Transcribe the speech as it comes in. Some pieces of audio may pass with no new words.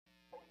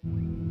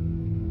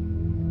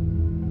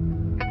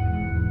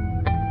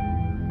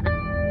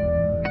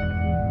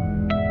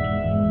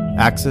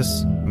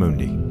Axis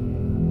Mundi.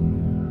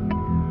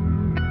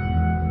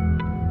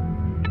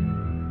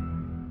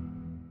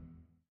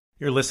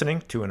 You're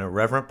listening to an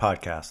Irreverent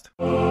podcast.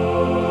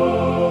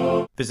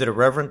 Visit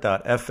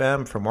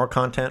irreverent.fm for more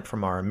content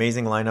from our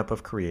amazing lineup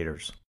of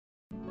creators.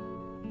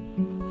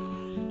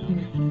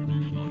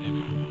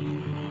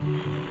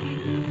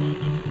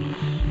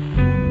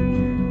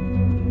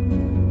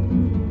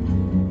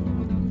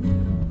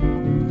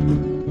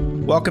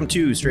 Welcome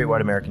to Straight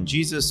White American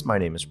Jesus. My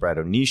name is Brad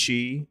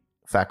Onishi,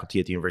 faculty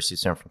at the University of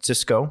San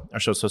Francisco. Our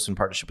show is hosted in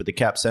partnership with the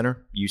CAP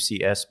Center,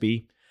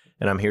 UCSB,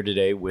 and I'm here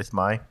today with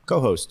my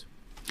co-host.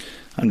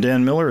 I'm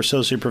Dan Miller,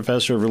 Associate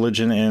Professor of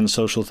Religion and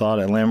Social Thought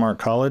at Landmark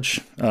College.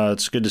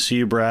 It's good to see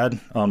you, Brad,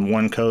 on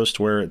one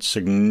coast where it's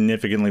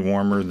significantly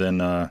warmer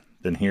than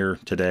here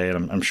today.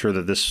 And I'm sure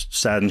that this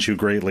saddens you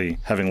greatly,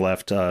 having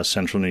left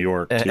central New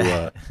York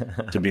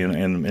to be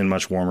in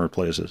much warmer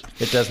places.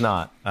 It does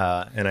not.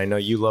 And I know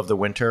you love the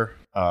winter,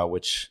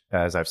 which,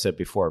 as I've said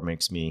before,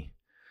 makes me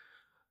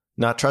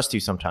not trust you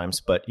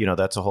sometimes. But, you know,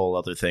 that's a whole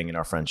other thing in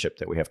our friendship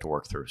that we have to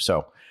work through.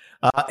 So,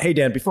 hey,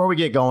 Dan, before we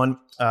get going,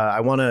 I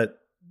want to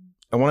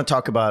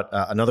talk about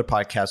another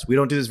podcast. We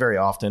don't do this very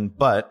often,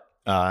 but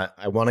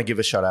I want to give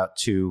a shout out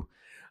to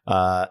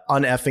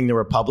Uneffing the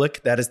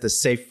Republic. That is the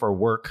safe for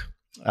work,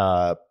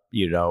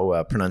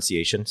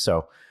 pronunciation.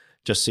 So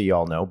just so you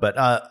all know, but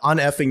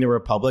Uneffing the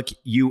Republic,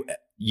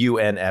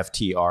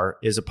 UNFTR,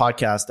 is a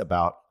podcast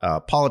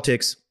about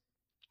politics,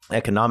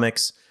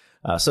 economics,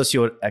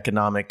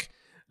 socioeconomic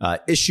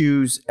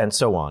issues, and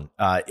so on.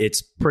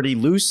 It's pretty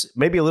loose,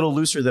 maybe a little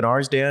looser than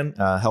ours, Dan,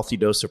 a healthy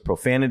dose of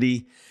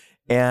profanity.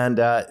 And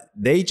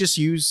they just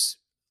use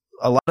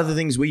a lot of the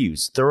things we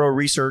use, thorough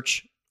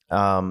research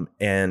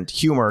and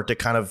humor to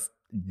kind of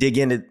dig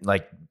into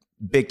like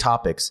big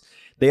topics.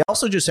 They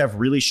also just have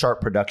really sharp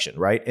production,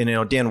 right? And, you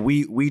know, Dan,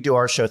 we do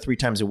our show 3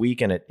 times a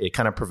week, and it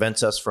kind of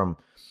prevents us from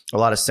a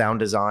lot of sound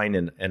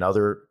design and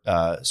other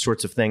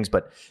sorts of things.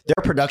 But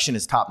their production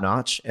is top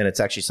notch, and it's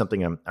actually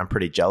something I'm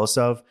pretty jealous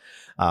of.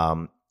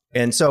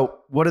 And so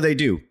what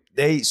do?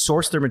 They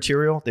source their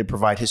material. They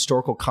provide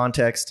historical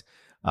context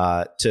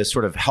to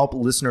sort of help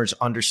listeners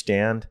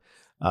understand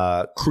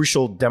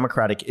crucial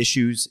democratic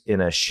issues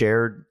in a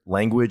shared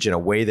language in a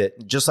way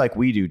that, just like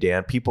we do,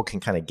 Dan, people can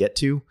kind of get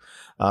to.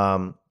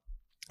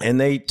 And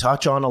they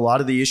touch on a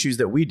lot of the issues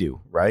that we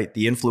do, right?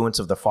 The influence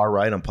of the far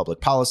right on public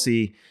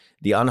policy,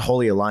 the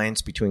unholy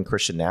alliance between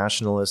Christian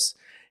nationalists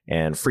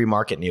and free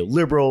market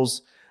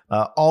neoliberals,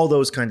 all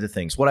those kinds of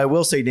things. What I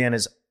will say, Dan,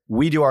 is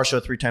we do our show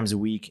 3 times a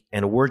week,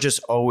 and we're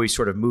just always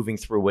sort of moving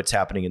through what's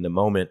happening in the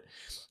moment.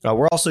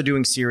 We're also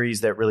doing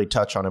series that really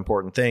touch on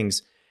important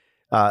things.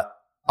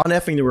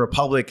 Uneffing the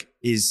Republic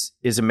is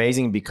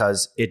amazing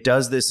because it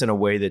does this in a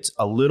way that's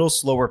a little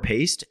slower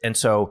paced. And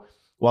so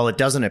while it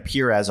doesn't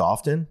appear as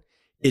often,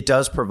 it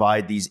does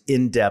provide these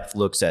in-depth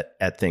looks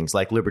at things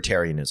like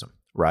libertarianism,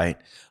 right?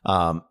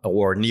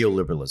 Or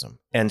neoliberalism.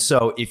 And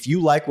so if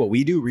you like what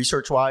we do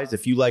research-wise,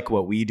 if you like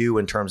what we do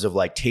in terms of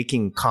like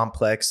taking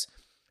complex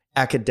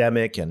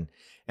academic and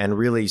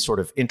really sort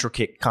of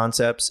intricate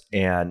concepts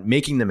and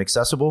making them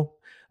accessible,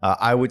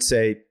 I would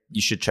say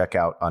you should check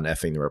out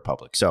Uneffing the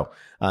Republic. So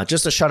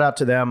just a shout out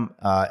to them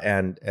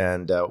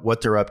and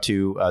what they're up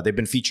to. They've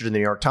been featured in the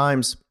New York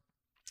Times,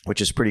 which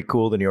is pretty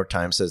cool. The New York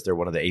Times says they're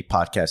one of the 8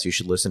 podcasts you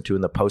should listen to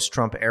in the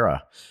post-Trump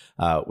era,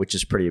 which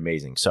is pretty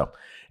amazing. So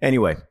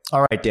anyway,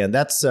 all right, Dan,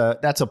 that's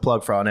a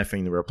plug for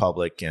Uneffing the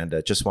Republic,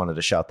 and just wanted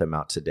to shout them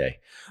out today.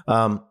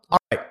 All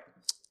right,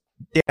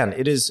 Dan,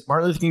 it is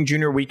Martin Luther King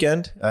Jr.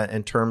 weekend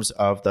in terms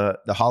of the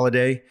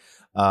holiday.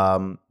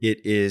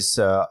 It is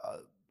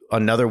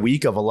another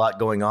week of a lot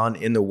going on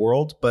in the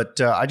world,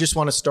 but I just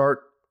want to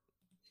start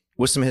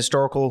with some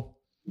historical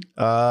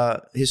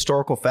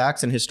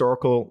facts and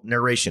historical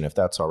narration, if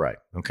that's all right.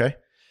 Okay.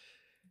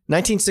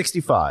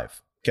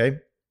 1965. Okay.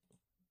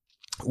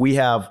 We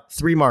have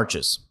 3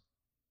 marches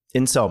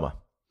in Selma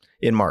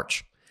in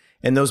March,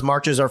 and those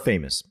marches are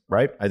famous,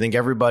 right? I think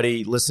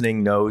everybody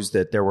listening knows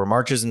that there were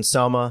marches in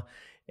Selma,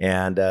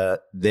 and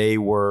they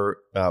were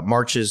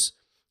marches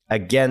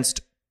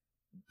against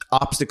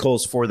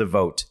obstacles for the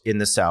vote in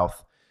the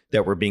South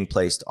that were being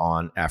placed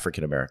on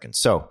African Americans.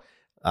 So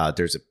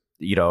there's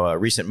a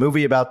recent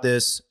movie about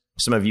this.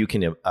 Some of you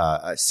can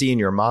see in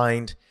your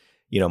mind,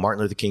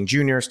 Martin Luther King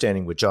Jr.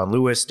 standing with John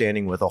Lewis,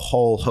 standing with a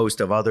whole host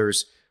of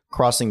others,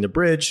 crossing the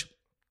bridge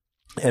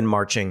and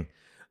marching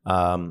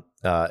in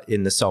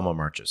the Selma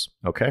marches.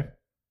 Okay,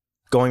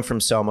 going from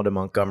Selma to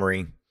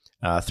Montgomery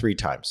 3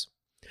 times.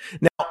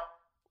 Now,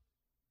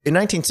 in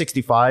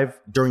 1965,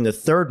 during the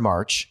 3rd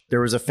march,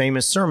 there was a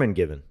famous sermon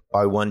given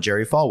by one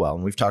Jerry Falwell.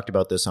 And we've talked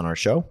about this on our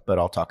show, but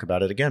I'll talk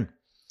about it again.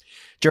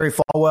 Jerry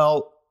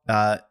Falwell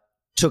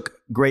took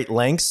great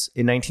lengths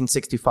in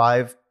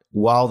 1965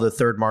 while the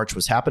 3rd march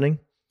was happening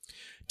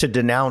to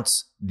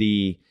denounce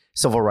the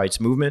civil rights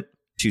movement,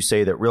 to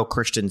say that real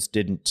Christians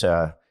didn't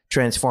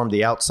transform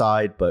the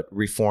outside, but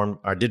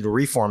didn't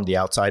reform the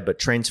outside, but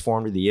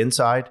transformed the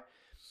inside.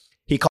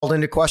 He called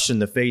into question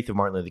the faith of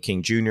Martin Luther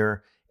King Jr.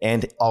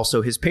 and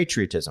also his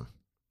patriotism.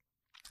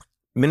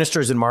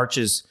 Ministers in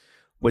marches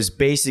was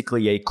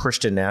basically a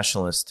Christian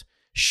nationalist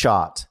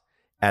shot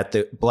at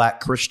the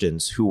black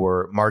Christians who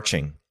were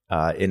marching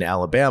in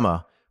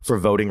Alabama for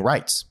voting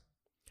rights.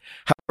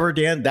 However,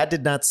 Dan, that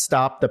did not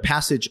stop the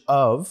passage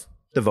of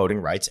the Voting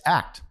Rights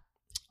Act.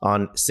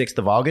 On 6th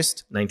of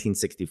August,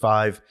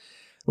 1965,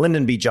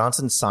 Lyndon B.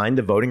 Johnson signed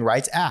the Voting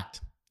Rights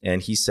Act.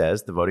 And he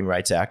says the Voting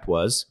Rights Act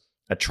was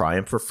a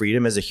triumph for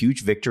freedom, as a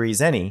huge victory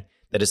as any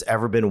that has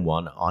ever been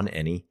won on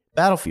any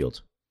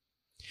battlefield.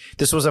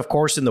 This was, of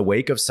course, in the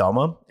wake of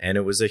Selma, and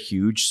it was a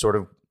huge sort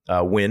of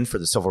win for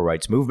the civil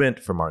rights movement,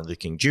 for Martin Luther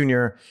King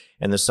Jr.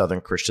 and the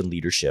Southern Christian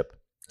Leadership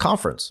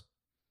Conference.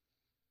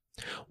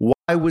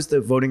 Why was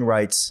the Voting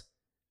Rights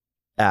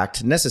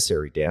Act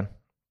necessary, Dan?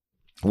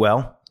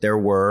 Well, there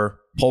were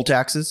poll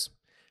taxes,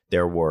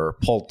 there were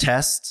poll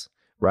tests,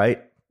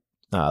 right?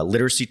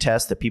 Literacy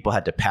tests that people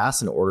had to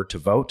pass in order to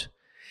vote.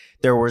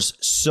 There was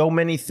so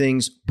many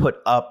things put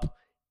up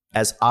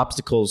as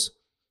obstacles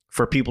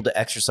for people to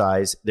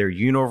exercise their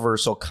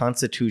universal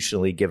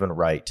constitutionally given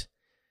right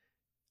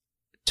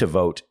to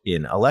vote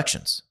in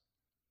elections.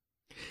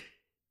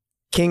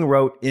 King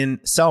wrote in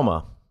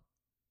Selma,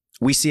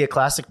 "We see a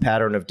classic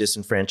pattern of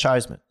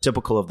disenfranchisement,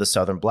 typical of the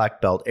Southern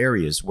Black Belt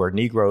areas where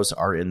Negroes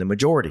are in the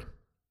majority."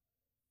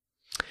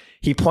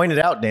 He pointed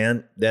out,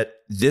 Dan, that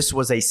this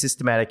was a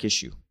systematic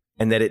issue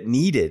and that it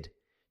needed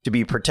to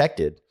be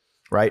protected,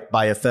 right,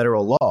 by a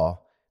federal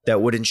law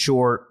that would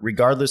ensure,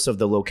 regardless of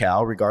the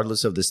locale,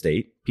 regardless of the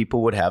state,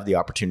 people would have the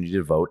opportunity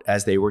to vote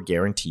as they were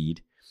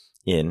guaranteed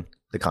in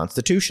the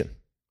Constitution.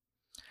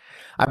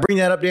 I bring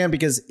that up, Dan,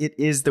 because it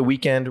is the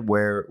weekend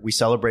where we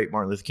celebrate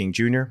Martin Luther King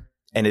Jr.,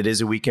 and it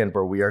is a weekend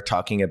where we are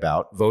talking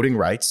about voting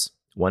rights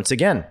once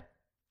again.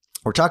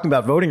 We're talking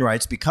about voting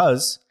rights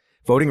because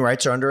voting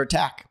rights are under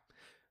attack.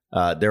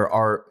 There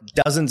are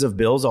dozens of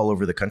bills all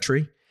over the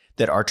country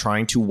that are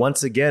trying to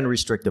once again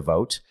restrict the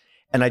vote.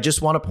 And I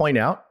just want to point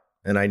out,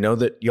 and I know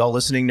that y'all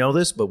listening know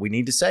this, but we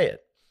need to say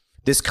it.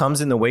 This comes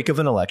in the wake of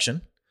an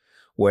election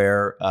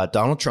where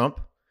Donald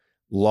Trump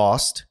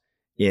lost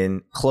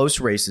in close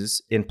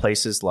races in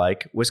places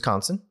like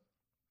Wisconsin,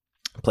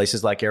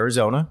 places like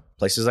Arizona,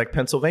 places like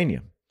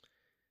Pennsylvania.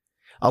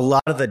 A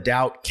lot of the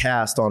doubt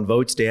cast on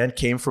votes, Dan,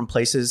 came from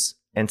places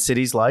and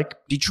cities like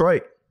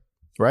Detroit,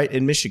 right,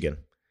 in Michigan,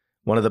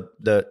 one of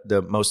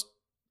the most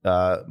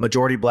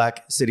majority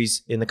black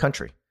cities in the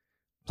country.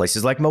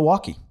 Places like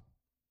Milwaukee,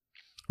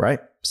 right,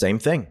 same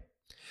thing.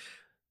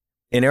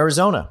 In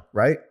Arizona,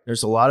 right,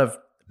 there's a lot of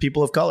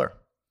people of color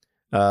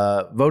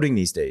voting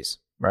these days,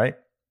 right?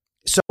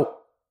 So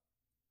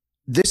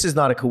this is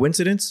not a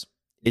coincidence.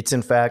 It's,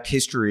 in fact,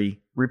 history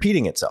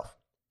repeating itself.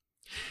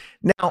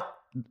 Now,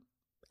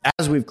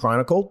 as we've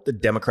chronicled, the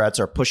Democrats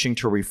are pushing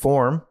to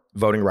reform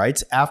voting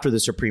rights after the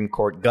Supreme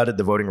Court gutted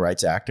the Voting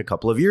Rights Act a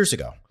couple of years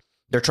ago.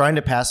 They're trying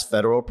to pass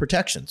federal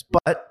protections,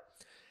 but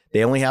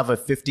they only have a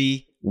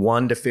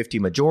 51-50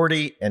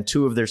 majority, and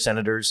two of their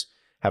senators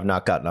have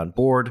not gotten on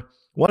board.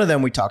 One of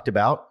them we talked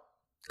about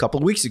a couple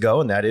of weeks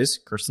ago, and that is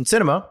Kyrsten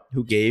Sinema,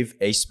 who gave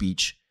a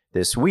speech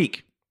this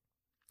week.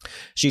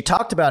 She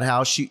talked about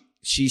how she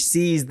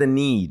sees the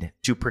need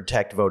to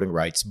protect voting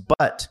rights,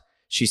 but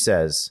she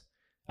says,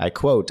 I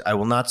quote, "I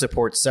will not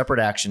support separate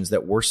actions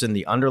that worsen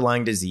the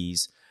underlying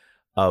disease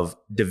of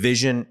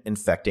division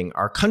infecting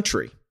our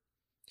country."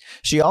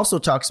 She also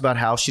talks about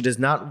how she does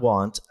not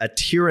want a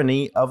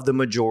tyranny of the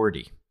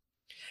majority.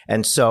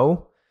 And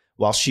so,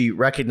 while she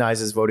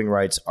recognizes voting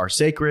rights are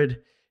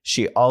sacred,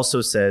 she also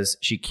says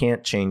she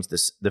can't change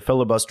the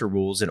filibuster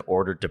rules in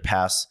order to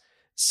pass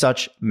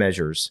such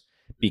measures,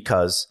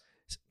 because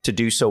to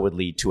do so would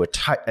lead to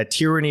a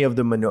tyranny of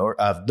the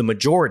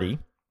majority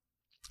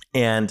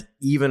and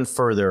even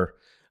further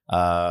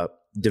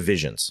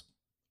divisions.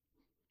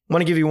 I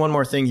want to give you one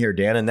more thing here,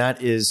 Dan, and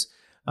that is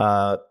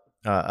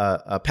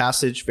a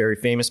passage, very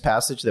famous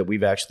passage that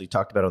we've actually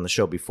talked about on the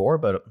show before,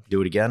 but I'll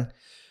do it again,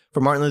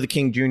 from Martin Luther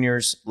King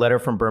Jr.'s letter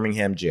from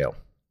Birmingham jail.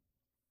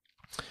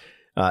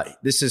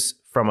 This is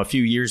from a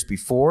few years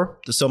before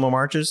the Selma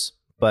marches,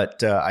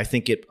 but I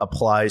think it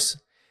applies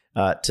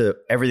to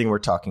everything we're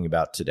talking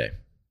about today.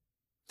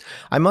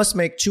 "I must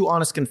make two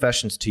honest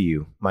confessions to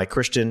you, my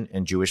Christian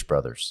and Jewish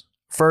brothers.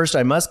 First,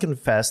 I must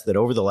confess that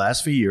over the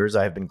last few years,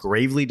 I have been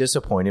gravely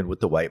disappointed with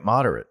the white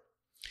moderate.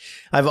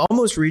 I've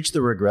almost reached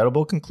the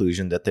regrettable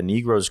conclusion that the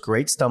Negro's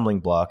great stumbling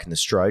block in the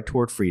stride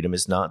toward freedom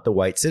is not the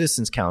white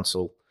citizens'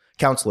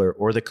 counselor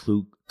or the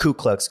Ku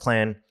Klux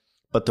Klan,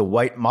 but the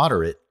white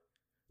moderate,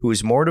 who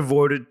is more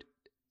devoted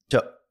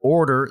to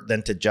order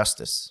than to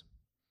justice.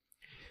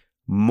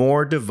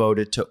 More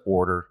devoted to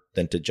order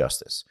than to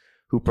justice,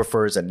 who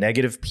prefers a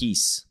negative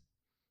peace,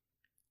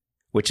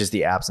 which is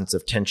the absence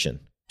of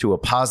tension, to a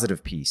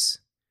positive peace,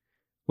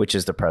 which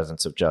is the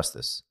presence of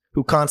justice,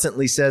 who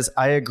constantly says,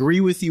 I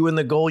agree with you in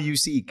the goal you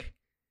seek,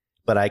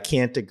 but I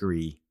can't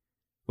agree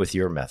with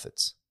your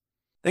methods."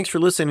 Thanks for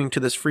listening to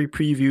this free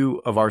preview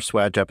of our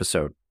Swag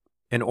episode.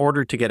 In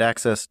order to get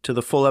access to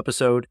the full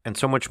episode and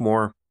so much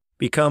more,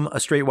 become a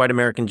Straight White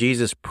American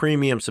Jesus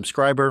premium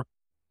subscriber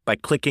by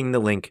clicking the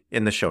link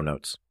in the show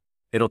notes.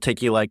 It'll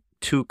take you like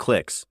 2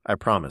 clicks, I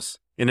promise.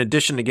 In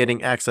addition to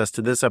getting access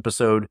to this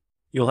episode,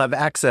 you'll have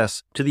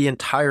access to the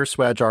entire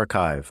Swag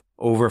archive,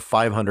 over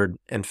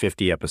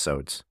 550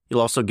 episodes.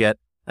 You'll also get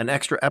an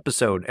extra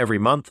episode every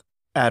month,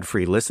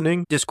 ad-free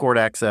listening, Discord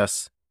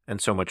access,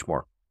 and so much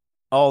more.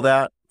 All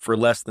that for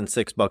less than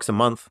 $6 a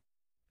month,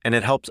 and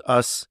it helps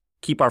us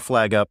keep our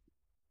flag up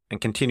and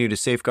continue to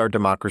safeguard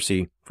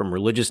democracy from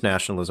religious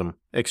nationalism,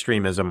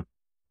 extremism,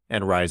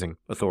 and rising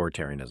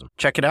authoritarianism.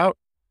 Check it out.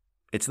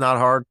 It's not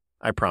hard,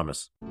 I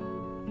promise.